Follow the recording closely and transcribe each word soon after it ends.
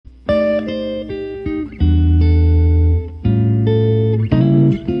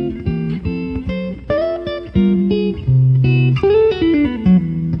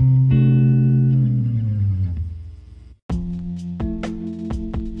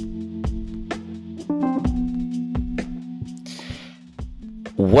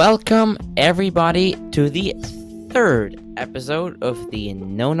Welcome, everybody, to the third episode of the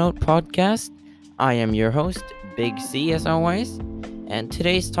No Note podcast. I am your host, Big C, as always, and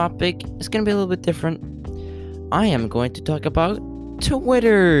today's topic is going to be a little bit different. I am going to talk about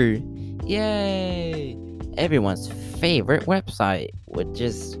Twitter. Yay! Everyone's favorite website, which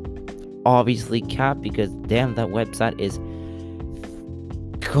is obviously Cap, because damn, that website is,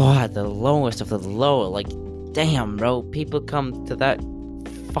 God, the lowest of the low. Like, damn, bro, people come to that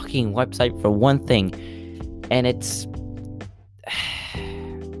fucking website for one thing, and it's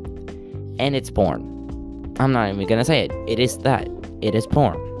porn. I'm not even gonna say it. It is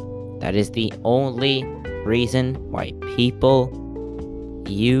porn. That is the only reason why people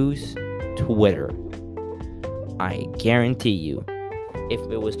use Twitter. I guarantee you, if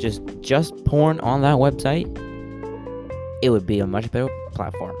it was just porn on that website, it would be a much better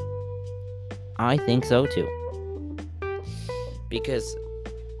platform. I think so too. Because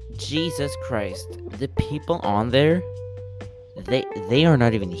Jesus Christ, the people on there, they are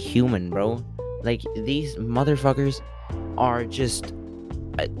not even human, bro. Like, these motherfuckers are just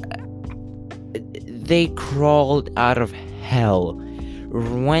they crawled out of hell,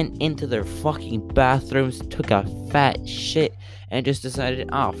 went into their fucking bathrooms, took a fat shit, and just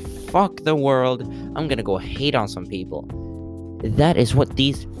decided, oh, fuck the world, I'm gonna go hate on some people. That is what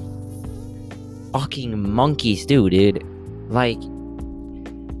these fucking monkeys do, dude. Like,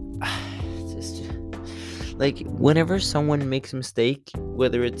 whenever someone makes a mistake,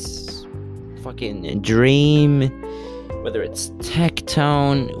 whether it's fucking Dream, whether it's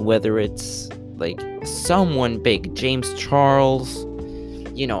Tectone, whether it's like someone big, James Charles,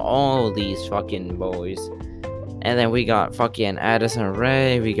 all these fucking boys. And then we got fucking Addison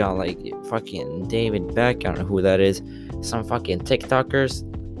Rae, we got like fucking David Beck, I don't know who that is, some fucking TikTokers.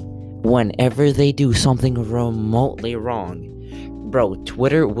 Whenever they do something remotely wrong, bro,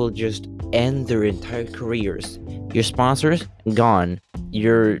 Twitter will just end their entire careers. Your sponsors, gone.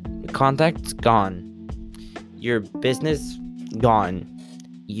 Your contacts, gone. Your business, gone.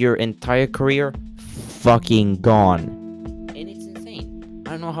 Your entire career, fucking gone. And it's insane. I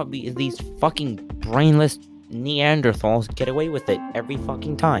don't know how these fucking brainless Neanderthals get away with it every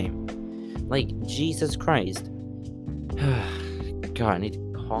fucking time. Like, Jesus Christ. God, I need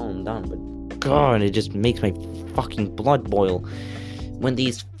to calm down, but God, it just makes my fucking blood boil when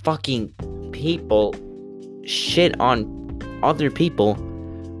these fucking people shit on other people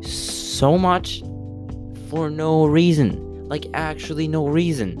so much for no reason. Like, actually no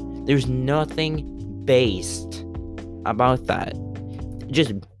reason. There's nothing based about that.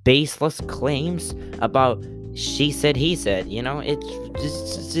 Just baseless claims about she said, he said,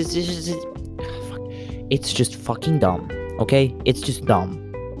 it's just fucking dumb, okay? It's just dumb.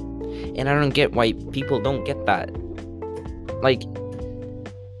 And I don't get why people don't get that. Like,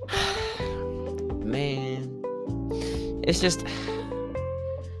 man, it's just,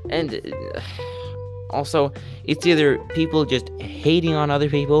 and also, it's either people just hating on other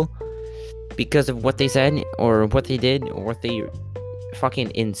people because of what they said, or what they did, or what they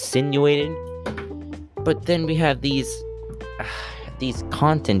fucking insinuated. But then we have these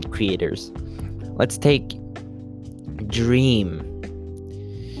content creators. Let's take Dream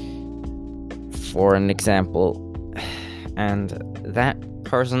for an example, and that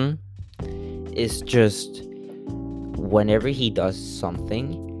person is just, whenever he does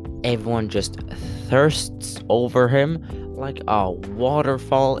something, everyone just thirsts over him like a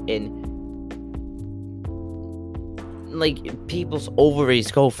waterfall, in like, people's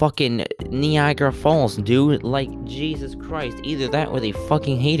ovaries go fucking Niagara Falls, dude. Like, Jesus Christ, either that or they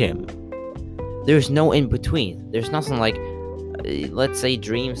fucking hate him. There's no in between. There's nothing like, let's say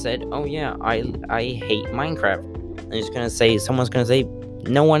Dream said, oh yeah, I hate Minecraft. Someone's gonna say,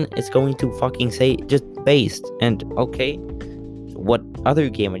 no one is going to fucking say just based. And okay, what other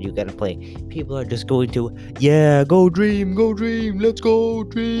game are you gonna play? People are just going to, yeah, go Dream, let's go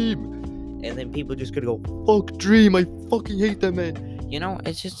Dream. And then people just gonna go, fuck Dream, I fucking hate that man.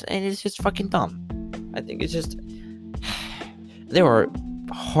 It's just fucking dumb. I think it's just, there are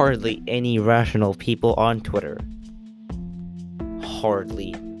hardly any rational people on Twitter.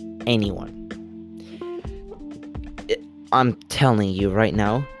 Hardly anyone. I'm telling you right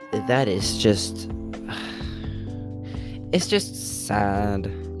now, that is just, it's just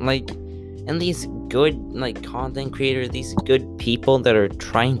sad. Like, and these good, like, content creators, these good people that are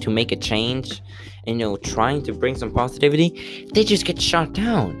trying to make a change, and trying to bring some positivity, they just get shot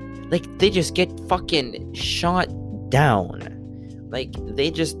down. Like, they just get fucking shot down. Like,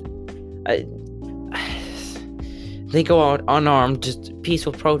 they just they go out unarmed, just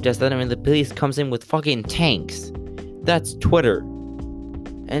peaceful protest, and then the police comes in with fucking tanks. That's Twitter.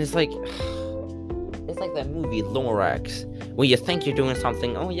 And it's like that movie Lorax, where you think you're doing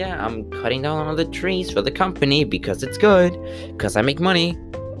something. Oh yeah, I'm cutting down all the trees for the company because it's good, because I make money.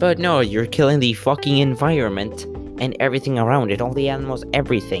 But no, you're killing the fucking environment and everything around it, all the animals,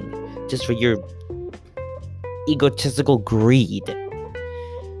 everything, just for your egotistical greed.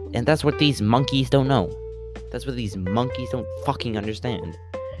 And that's what these monkeys don't know. That's what these monkeys don't fucking understand.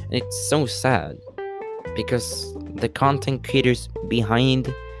 And it's so sad, because the content creators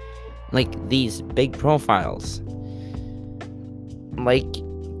behind like these big profiles, like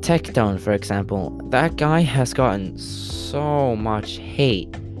Techdown, for example, that guy has gotten so much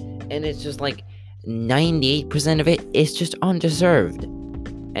hate, and it's just like 98% of it is just undeserved.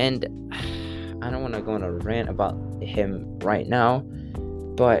 And I don't want to go on a rant about him right now,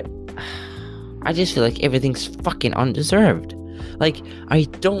 but I just feel like everything's fucking undeserved. Like, I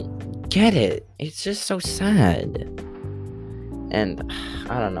don't get it. It's just so sad. And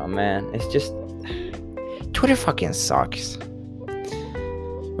I don't know, man. It's just, Twitter fucking sucks.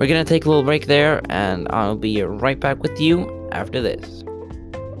 We're gonna take a little break there, and I'll be right back with you after this.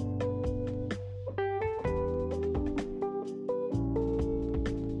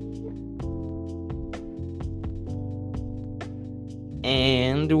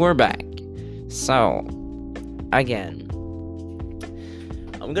 And we're back. So, again,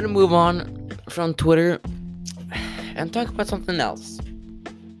 I'm gonna move on from Twitter and talk about something else.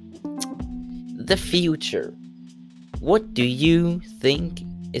 The future. What do you think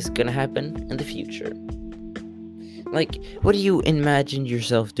is gonna happen in the future? Like, what do you imagine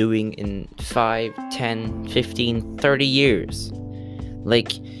yourself doing in 5, 10, 15, 30 years?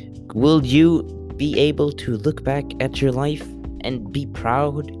 Like, will you be able to look back at your life and be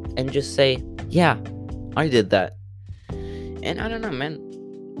proud and just say, yeah, I did that? And I don't know, man.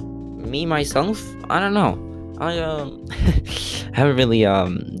 Me, myself, I don't know. I haven't really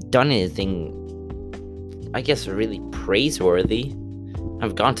done anything, I guess, really praiseworthy.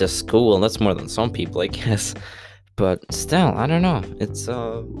 I've gone to school, and that's more than some people, I guess. But still, I don't know. It's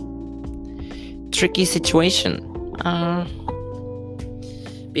a tricky situation.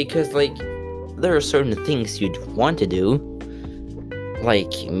 Because, like, there are certain things you'd want to do.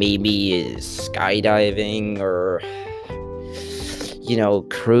 Like, maybe skydiving, or, you know,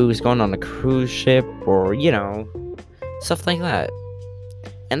 going on a cruise ship, or, you know, stuff like that.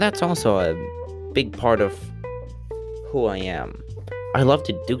 And that's also a big part of who I am. I love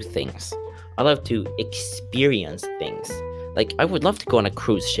to do things. I love to experience things. Like, I would love to go on a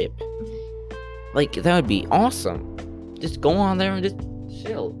cruise ship. Like, that would be awesome. Just go on there and just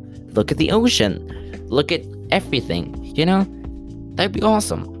chill. Look at the ocean. Look at everything, you know? That'd be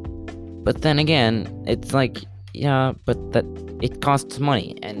awesome. But then again, it's like, yeah, but that it costs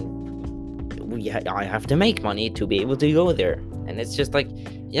money, and I have to make money to be able to go there. And it's just like,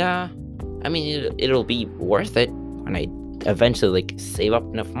 yeah, I mean, it'll be worth it when I eventually, like, save up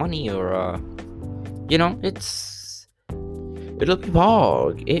enough money, or you know, it'll be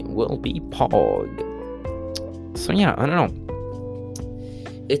Pog. It will be Pog. So yeah, I don't know.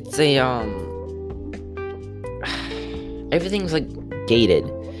 It's a everything's like gated.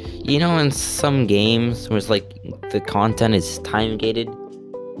 You know, in some games where it's like the content is time gated,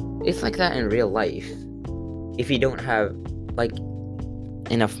 it's like that in real life. If you don't have like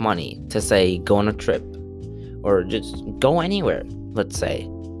enough money to, say, go on a trip, or just go anywhere, let's say,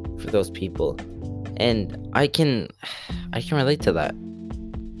 for those people. And I can relate to that.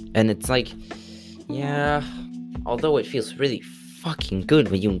 And it's like, yeah, although it feels really fucking good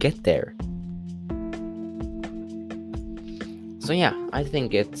when you can get there. So yeah, I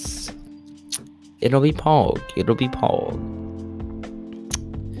think it'll be Pog. It'll be Pog.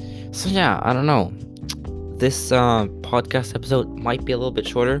 So yeah, I don't know. This podcast episode might be a little bit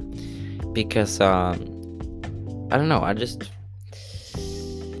shorter, because I don't know, I've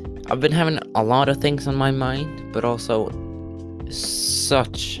been having a lot of things on my mind, but also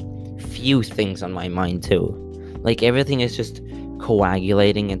such few things on my mind too. Like, everything is just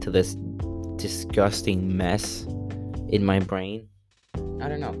coagulating into this disgusting mess in my brain. I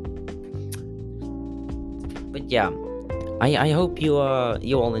don't know. But yeah, I hope you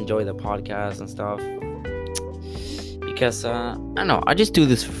all enjoy the podcast and stuff. Because I don't know, I just do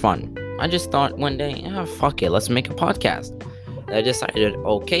this for fun. I just thought one day, fuck it, let's make a podcast. And I decided,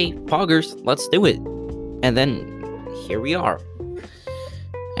 okay, poggers, let's do it. And then here we are.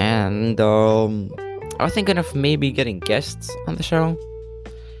 And I was thinking of maybe getting guests on the show.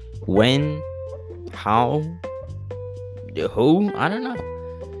 When? How? Who? I don't know.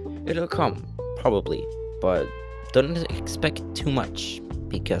 It'll come, probably. But don't expect too much,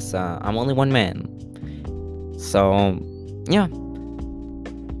 because I'm only one man. So, yeah.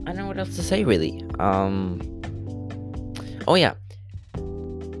 don't know what else to say really. Oh yeah,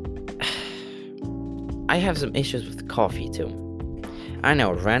 I have some issues with coffee too. I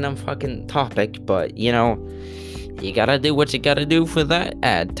know, random fucking topic, but you gotta do what you gotta do for that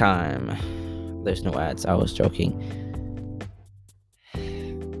ad time. There's no ads, I was joking.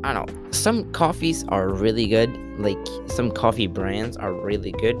 I don't know, some coffees are really good, like some coffee brands are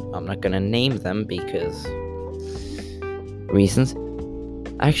really good. I'm not gonna name them because reasons.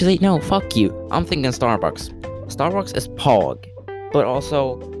 Actually, no, fuck you. I'm thinking Starbucks. Starbucks is pog, but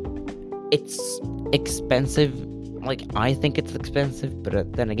also it's expensive. Like, I think it's expensive,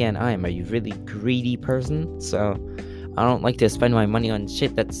 but then again, I am a really greedy person, so I don't like to spend my money on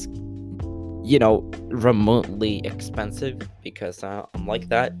shit that's, remotely expensive, because I'm like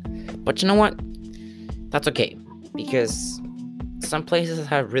that. But you know what? That's okay, because some places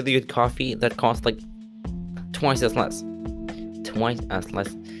have really good coffee that costs like twice as less.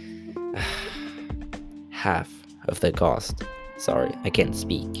 Half of the cost. Sorry, I can't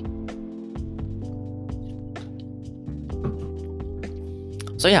speak.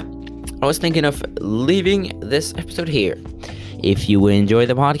 So yeah, I was thinking of leaving this episode here. If you enjoy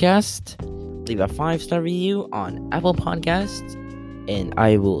the podcast, leave a 5-star review on Apple Podcasts, and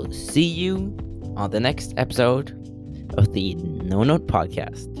I will see you on the next episode of the No Note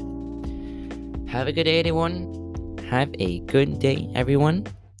Podcast. Have a good day, everyone. Have a good day, everyone.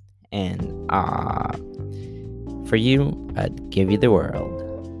 And for you, I'd give you the world.